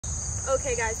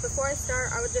Okay guys, before I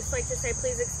start, I would just like to say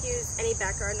please excuse any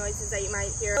background noises that you might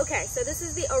hear. Okay, so this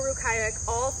is the Oru Kayak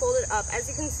all folded up. As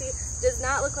you can see, does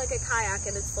not look like a kayak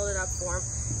in its folded up form.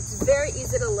 It's very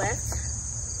easy to lift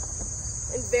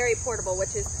and very portable,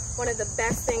 which is one of the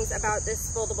best things about this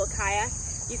foldable kayak.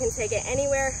 You can take it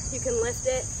anywhere, you can lift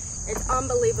it. It's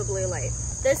unbelievably light.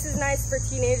 This is nice for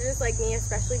teenagers like me,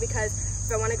 especially because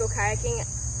if I want to go kayaking,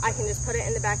 I can just put it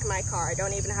in the back of my car. I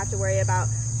don't even have to worry about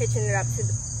hitching it up to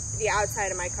the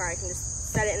outside of my car. I can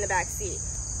just set it in the back seat.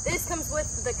 This comes with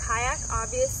the kayak,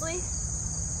 obviously,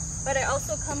 but it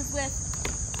also comes with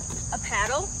a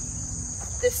paddle,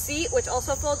 the seat, which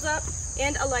also folds up,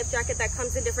 and a life jacket that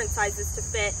comes in different sizes to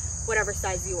fit whatever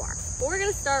size you are. But we're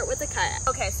gonna start with the kayak.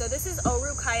 Okay, so this is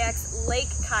Oru Kayak's Lake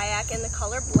Kayak in the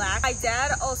color black. My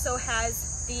dad also has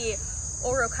the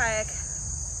Oru Kayak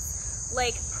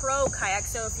Lake Pro Kayak,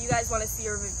 so if you guys want to see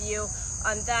a review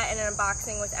on that and an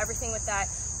unboxing with everything with that,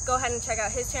 go ahead and check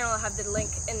out his channel. I'll have the link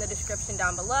in the description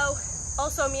down below.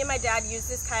 Also, me and my dad used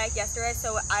this kayak yesterday,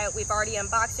 so we've already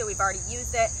unboxed it, we've already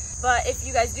used it. But if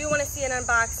you guys do want to see an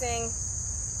unboxing,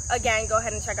 again, go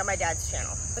ahead and check out my dad's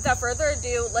channel. Without further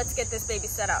ado, let's get this baby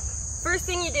set up. First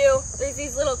thing you do, there's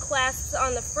these little clasps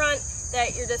on the front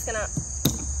that you're just gonna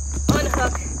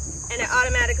unhook, and it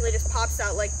automatically just pops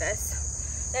out like this.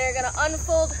 Then you're gonna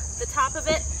unfold the top of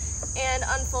it and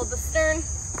unfold the stern.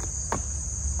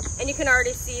 And you can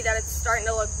already see that it's starting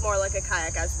to look more like a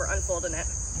kayak as we're unfolding it.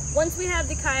 Once we have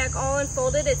the kayak all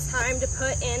unfolded, it's time to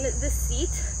put in the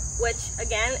seat, which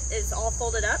again is all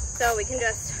folded up. So we can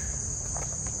just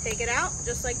take it out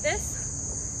just like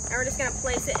this. And we're just gonna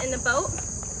place it in the boat,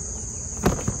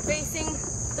 facing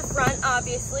the front,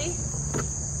 obviously,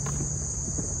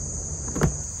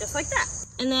 just like that.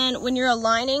 And then when you're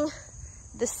aligning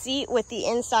the seat with the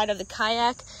inside of the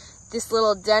kayak, this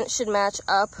little dent should match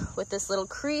up with this little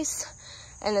crease,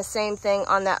 and the same thing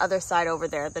on that other side over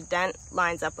there. The dent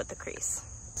lines up with the crease.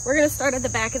 We're gonna start at the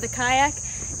back of the kayak,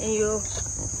 and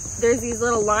there's these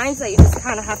little lines that you just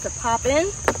kind of have to pop in,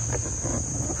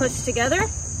 push together,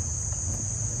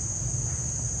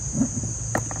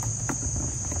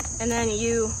 and then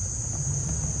you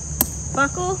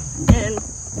buckle and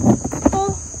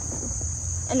pull,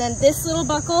 and then this little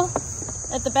buckle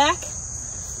at the back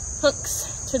hooks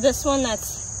to this one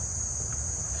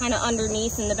that's kind of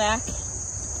underneath in the back.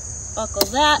 Buckle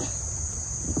that,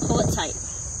 pull it tight.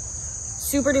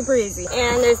 Super duper easy.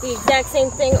 And there's the exact same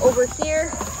thing over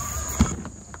here.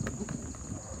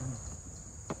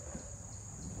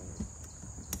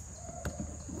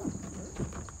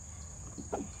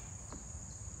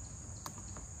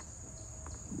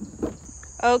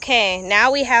 Okay,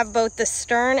 now we have both the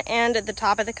stern and the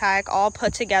top of the kayak all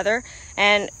put together,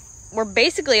 and we're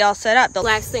basically all set up. The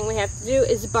last thing we have to do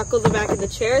is buckle the back of the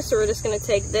chair. So we're just gonna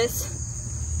take this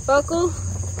buckle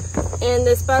and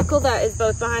this buckle that is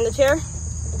both behind the chair,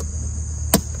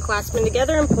 clasp them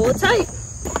together and pull it tight.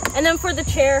 And then for the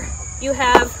chair, you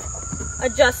have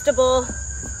adjustable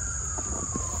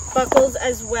buckles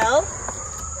as well.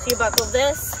 So you buckle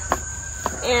this,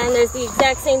 and there's the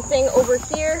exact same thing over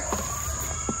here.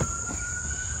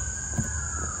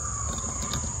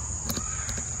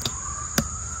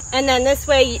 And then this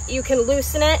way you can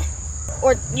loosen it,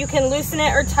 or you can loosen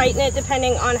it or tighten it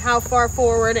depending on how far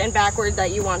forward and backward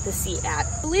that you want the seat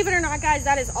at. Believe it or not, guys,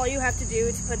 that is all you have to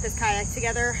do to put this kayak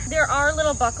together. There are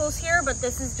little buckles here, but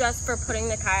this is just for putting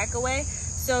the kayak away.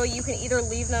 So you can either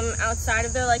leave them outside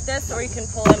of there like this, or you can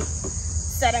pull them,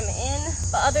 set them in.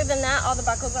 But other than that, all the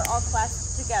buckles are all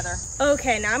clasped together.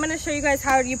 Okay, now I'm gonna show you guys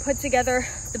how you put together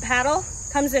the paddle.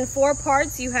 Comes in 4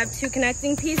 parts. You have 2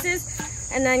 connecting pieces,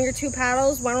 and then your 2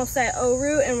 paddles. One will say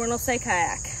Oru and one will say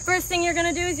Kayak. First thing you're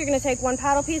gonna do is you're gonna take 1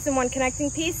 paddle piece and 1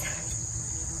 connecting piece,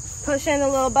 push in the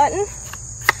little button,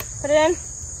 put it in,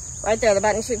 right there. The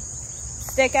button should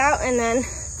stick out, and then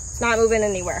it's not moving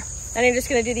anywhere. Then you're just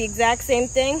gonna do the exact same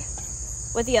thing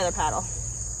with the other paddle.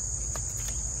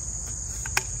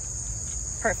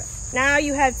 Perfect. Now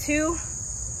you have 2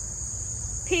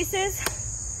 pieces,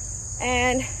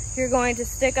 and you're going to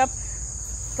stick up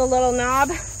the little knob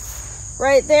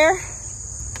right there,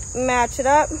 match it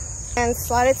up, and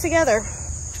slide it together.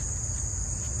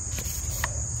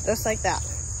 Just like that.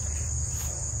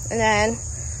 And then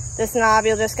this knob,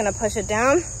 you're just gonna push it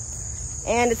down,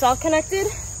 and it's all connected.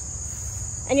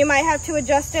 And you might have to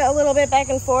adjust it a little bit back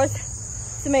and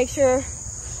forth to make sure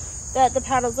that the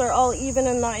paddles are all even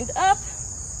and lined up.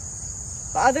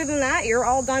 But other than that, you're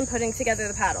all done putting together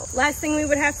the paddles. Last thing we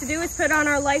would have to do is put on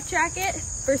our life jacket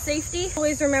for safety.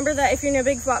 Always remember that if you're in a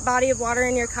big body of water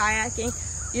and you're kayaking,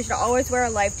 You should always wear a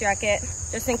life jacket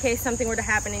just in case something were to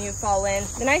happen and you fall in.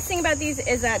 The nice thing about these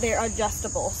is that they're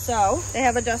adjustable. So they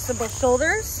have adjustable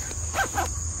shoulders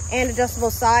and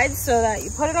adjustable sides so that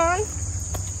you put it on,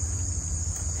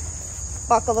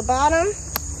 buckle the bottom,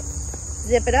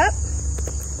 zip it up.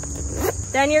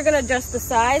 Then you're gonna adjust the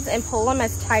sides and pull them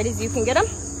as tight as you can get them.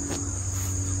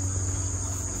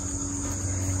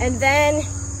 And then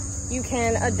you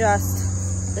can adjust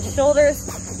the shoulders.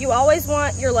 You always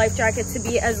want your life jacket to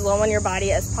be as low on your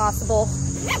body as possible.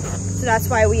 So that's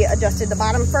why we adjusted the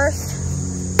bottom first.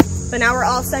 But now we're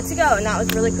all set to go, and that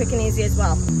was really quick and easy as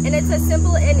well. And it's as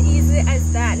simple and easy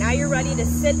as that. Now you're ready to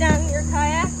sit down in your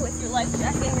kayak with your life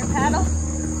jacket and your paddle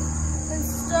and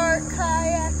start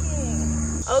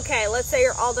kayaking. Okay, let's say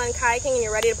you're all done kayaking and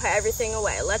you're ready to put everything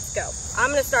away. Let's go.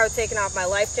 I'm gonna start with taking off my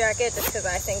life jacket just because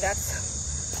I think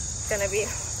that's gonna be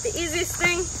the easiest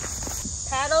thing.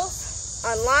 Paddles,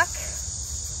 unlock,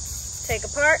 take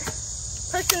apart,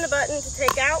 pushing the button to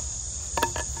take out,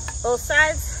 both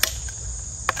sides,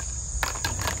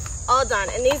 all done.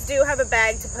 And these do have a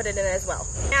bag to put it in as well.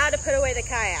 Now to put away the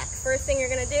kayak. First thing you're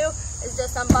gonna do is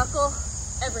just unbuckle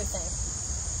everything.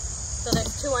 So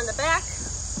there's 2 on the back,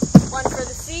 1 for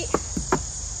the seat,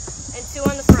 and 2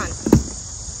 on the front.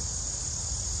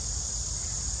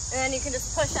 And then you can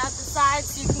just push out the side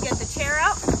so you can get the chair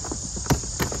out.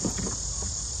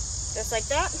 Just like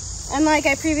that. And like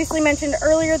I previously mentioned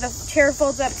earlier, the chair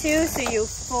folds up too, so you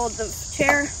fold the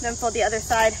chair, then fold the other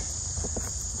side,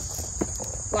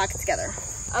 lock it together.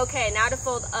 Okay, now to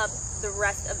fold up the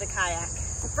rest of the kayak.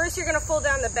 First, you're gonna fold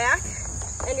down the back,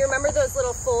 and you remember those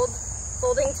little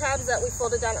folding tabs that we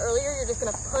folded down earlier? You're just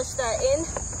gonna push that in,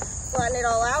 flatten it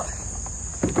all out,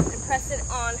 and press it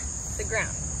on the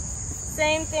ground.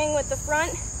 Same thing with the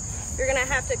front. You're gonna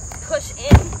have to push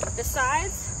in the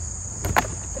sides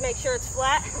to make sure it's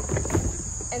flat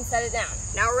and set it down.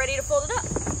 Now we're ready to fold it up.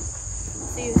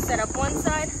 So you set up one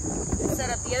side, set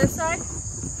up the other side,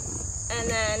 and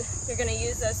then you're gonna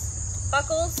use those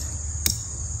buckles,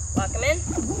 lock them in,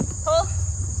 pull,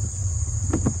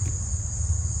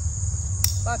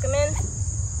 lock them in,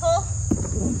 pull,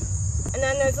 and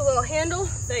then there's a little handle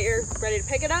that you're ready to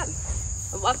pick it up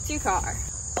and walk to your car.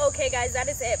 Okay guys, that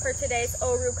is it for today's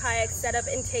Oru Kayak setup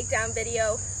and takedown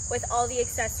video with all the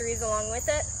accessories along with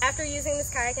it. After using this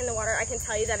kayak in the water, I can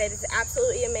tell you that it is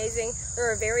absolutely amazing.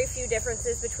 There are very few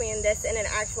differences between this and an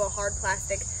actual hard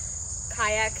plastic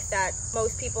kayak that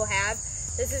most people have.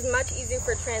 This is much easier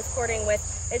for transporting with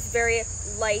its very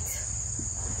light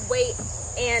weight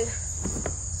and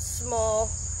small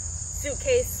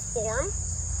suitcase form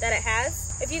that it has.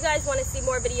 If you guys want to see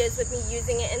more videos with me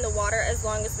using it in the water, as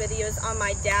long as videos on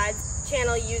my dad's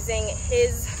channel using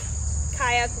his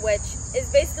kayak, which is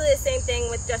basically the same thing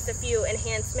with just a few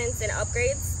enhancements and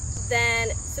upgrades,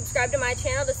 then subscribe to my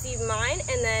channel to see mine,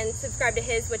 and then subscribe to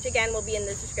his, which again will be in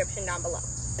the description down below.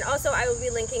 And also I will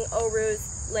be linking Oru's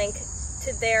link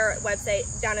to their website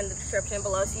down in the description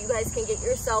below, so you guys can get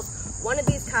yourself one of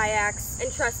these kayaks,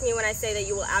 and trust me when I say that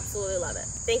you will absolutely love it.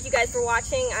 Thank you guys for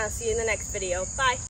watching. I'll see you in the next video. Bye.